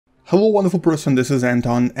Hello wonderful person, this is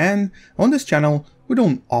Anton, and on this channel we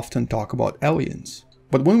don't often talk about aliens.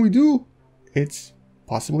 But when we do, it's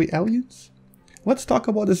possibly aliens? Let's talk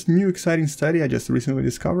about this new exciting study I just recently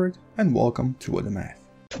discovered, and welcome to What the Math.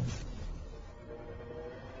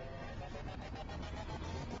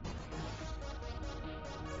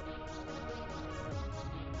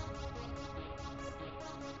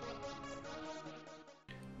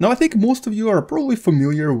 Now, I think most of you are probably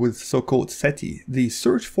familiar with so-called SETI, the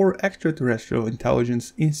Search for Extraterrestrial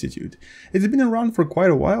Intelligence Institute. It's been around for quite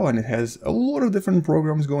a while and it has a lot of different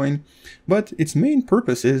programs going, but its main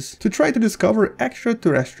purpose is to try to discover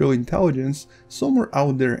extraterrestrial intelligence somewhere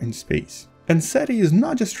out there in space. And SETI is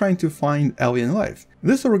not just trying to find alien life.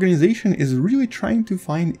 This organization is really trying to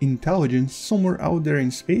find intelligence somewhere out there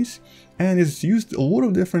in space, and it's used a lot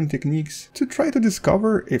of different techniques to try to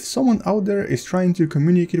discover if someone out there is trying to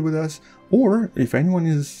communicate with us, or if anyone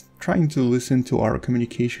is trying to listen to our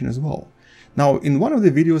communication as well. Now, in one of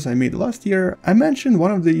the videos I made last year, I mentioned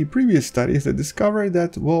one of the previous studies that discovered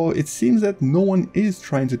that, well, it seems that no one is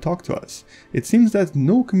trying to talk to us. It seems that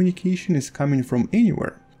no communication is coming from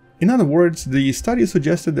anywhere. In other words, the study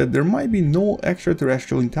suggested that there might be no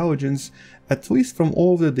extraterrestrial intelligence, at least from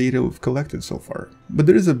all of the data we've collected so far. But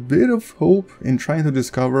there is a bit of hope in trying to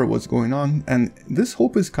discover what's going on, and this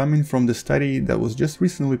hope is coming from the study that was just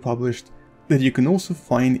recently published that you can also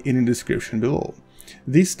find in the description below.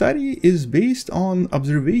 The study is based on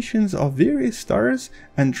observations of various stars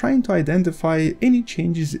and trying to identify any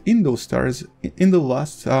changes in those stars in the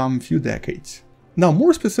last few decades. Now,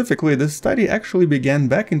 more specifically, this study actually began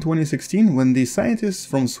back in 2016 when the scientists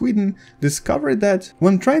from Sweden discovered that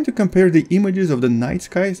when trying to compare the images of the night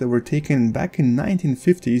skies that were taken back in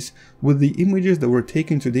 1950s with the images that were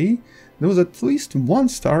taken today, there was at least one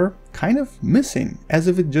star kind of missing, as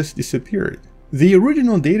if it just disappeared. The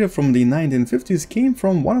original data from the 1950s came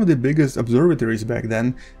from one of the biggest observatories back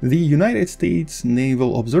then, the United States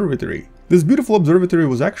Naval Observatory. This beautiful observatory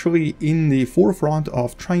was actually in the forefront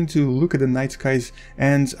of trying to look at the night skies,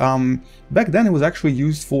 and back then it was actually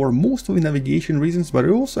used for mostly navigation reasons, but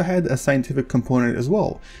it also had a scientific component as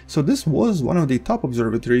well. So this was one of the top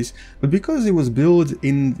observatories, but because it was built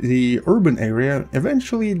in the urban area,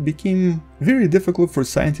 eventually it became very difficult for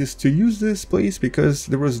scientists to use this place because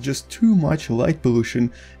there was just too much light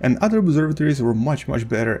pollution, and other observatories were much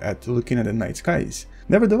better at looking at the night skies.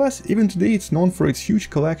 Nevertheless, even today it's known for its huge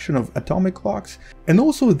collection of atomic clocks, and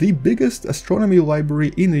also the biggest astronomy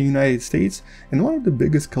library in the United States, and one of the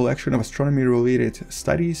biggest collection of astronomy related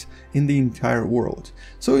studies in the entire world.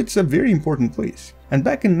 So it's a very important place. And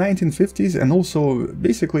back in 1950s, and also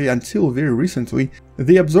basically until very recently,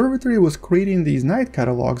 the observatory was creating these night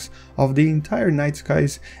catalogs of the entire night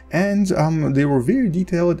skies, and they were very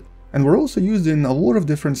detailed and were also used in a lot of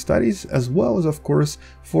different studies, as well as, of course,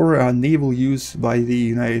 for naval use by the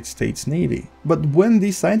United States Navy. But when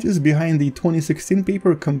the scientists behind the 2016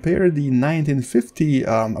 paper compared the 1950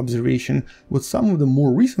 observation with some of the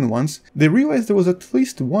more recent ones, they realized there was at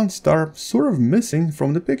least one star sort of missing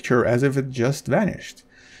from the picture, as if it just vanished.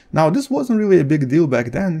 Now, this wasn't really a big deal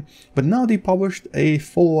back then, but now they published a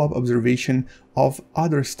follow-up observation of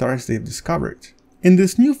other stars they've discovered. In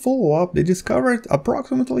this new follow-up, they discovered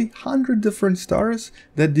approximately 100 different stars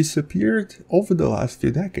that disappeared over the last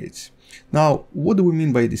few decades. Now, what do we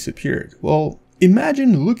mean by disappeared? Well,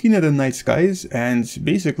 imagine looking at the night skies and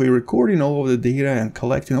basically recording all of the data and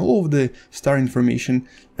collecting all of the star information,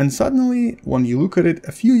 and suddenly, when you look at it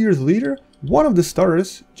a few years later, one of the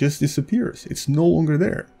stars just disappears. It's no longer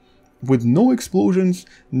there. With no explosions,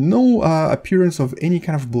 no appearance of any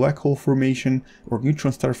kind of black hole formation or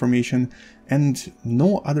neutron star formation, and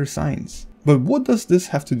no other signs. But what does this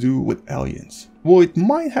have to do with aliens? Well, it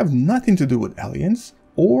might have nothing to do with aliens,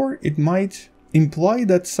 or it might imply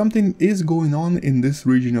that something is going on in this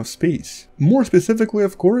region of space. More specifically,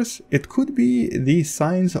 of course, it could be the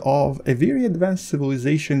signs of a very advanced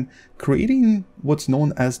civilization creating what's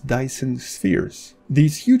known as Dyson Spheres.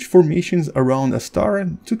 These huge formations around a star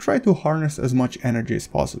to try to harness as much energy as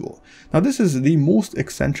possible. Now, this is the most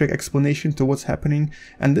eccentric explanation to what's happening,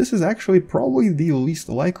 and this is actually probably the least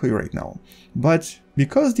likely right now. But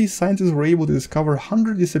because these scientists were able to discover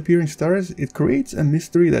 100 disappearing stars, it creates a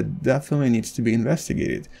mystery that definitely needs to be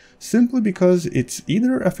investigated. Simply because it's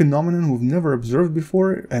either a phenomenon we've never observed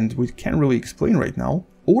before and we can't really explain right now,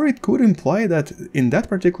 or it could imply that in that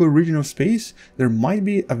particular region of space there might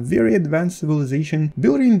be a very advanced civilization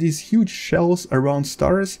building these huge shells around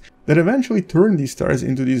stars that eventually turn these stars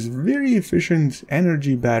into these very efficient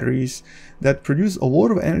energy batteries that produce a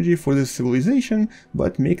lot of energy for this civilization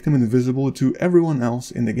but make them invisible to everyone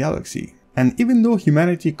else in the galaxy. And even though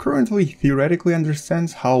humanity currently theoretically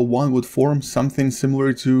understands how one would form something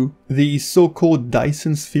similar to the so-called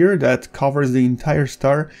Dyson sphere that covers the entire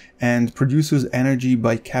star and produces energy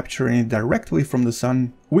by capturing it directly from the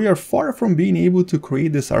sun, we are far from being able to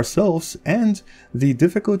create this ourselves, and the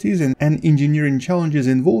difficulties and engineering challenges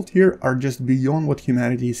involved here are just beyond what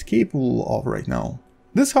humanity is capable of right now.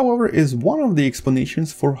 This, however, is one of the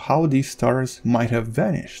explanations for how these stars might have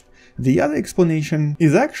vanished. The other explanation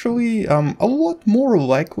is actually a lot more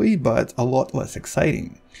likely, but a lot less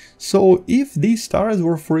exciting. So if these stars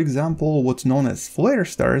were, for example, what's known as flare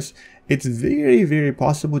stars, it's very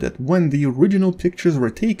possible that when the original pictures were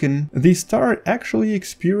taken, the star actually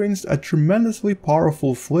experienced a tremendously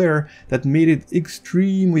powerful flare that made it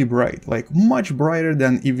extremely bright, like much brighter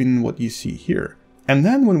than even what you see here. And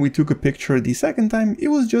then when we took a picture the second time, it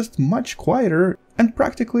was just much quieter and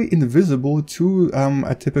practically invisible to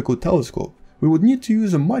a typical telescope. We would need to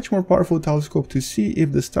use a much more powerful telescope to see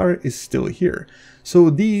if the star is still here. So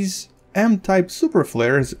these M-type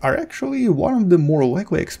superflares are actually one of the more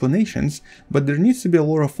likely explanations, but there needs to be a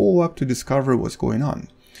lot of follow-up to discover what's going on.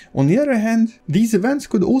 On the other hand, these events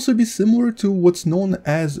could also be similar to what's known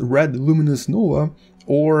as red luminous nova,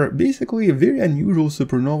 or basically a very unusual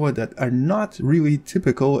supernova that are not really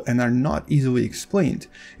typical and are not easily explained.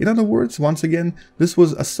 In other words, once again, this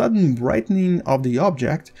was a sudden brightening of the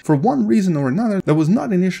object for one reason or another that was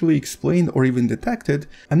not initially explained or even detected,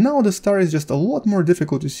 and now the star is just a lot more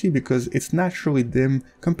difficult to see because it's naturally dim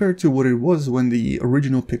compared to what it was when the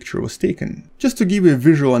original picture was taken. Just to give you a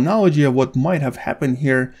visual analogy of what might have happened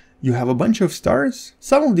here, you have a bunch of stars.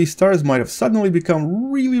 Some of these stars might have suddenly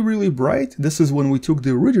become really bright. This is when we took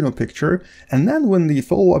the original picture, and then when the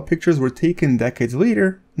follow-up pictures were taken decades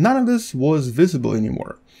later, none of this was visible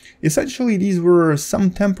anymore. Essentially, these were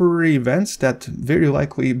some temporary events that very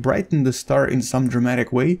likely brightened the star in some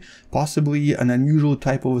dramatic way, possibly an unusual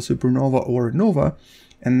type of a supernova or nova,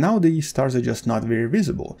 and now these stars are just not very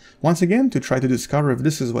visible. Once again, to try to discover if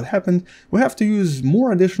this is what happened, we have to use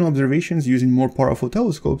more additional observations using more powerful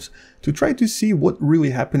telescopes to try to see what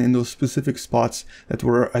really happened in those specific spots that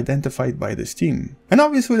were identified by this team. And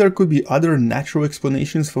obviously there could be other natural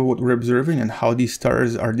explanations for what we're observing and how these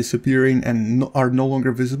stars are disappearing and are no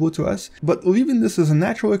longer visible to us, but leaving this as a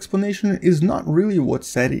natural explanation is not really what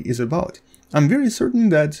SETI is about. I'm very certain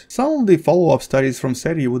that some of the follow-up studies from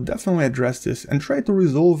SETI would definitely address this and try to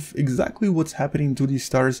resolve exactly what's happening to these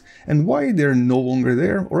stars and why they're no longer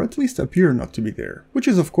there, or at least appear not to be there. Which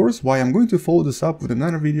is of course why I'm going to follow this up with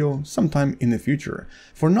another video sometime in the future.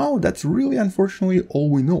 For now, that's really unfortunately all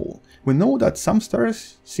we know. We know that some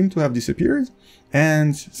stars seem to have disappeared,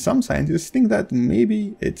 and some scientists think that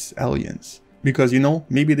maybe it's aliens. Because, you know,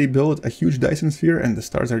 maybe they built a huge Dyson sphere and the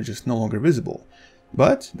stars are just no longer visible.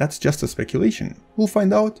 But that's just a speculation. We'll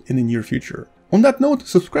find out in the near future. On that note,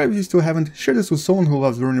 subscribe if you still haven't, share this with someone who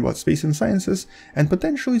loves learning about space and sciences, and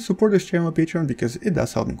potentially support this channel on Patreon because it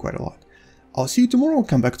does help me quite a lot. I'll see you tomorrow,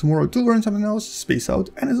 come back tomorrow to learn something else, space out,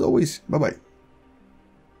 and as always, bye bye.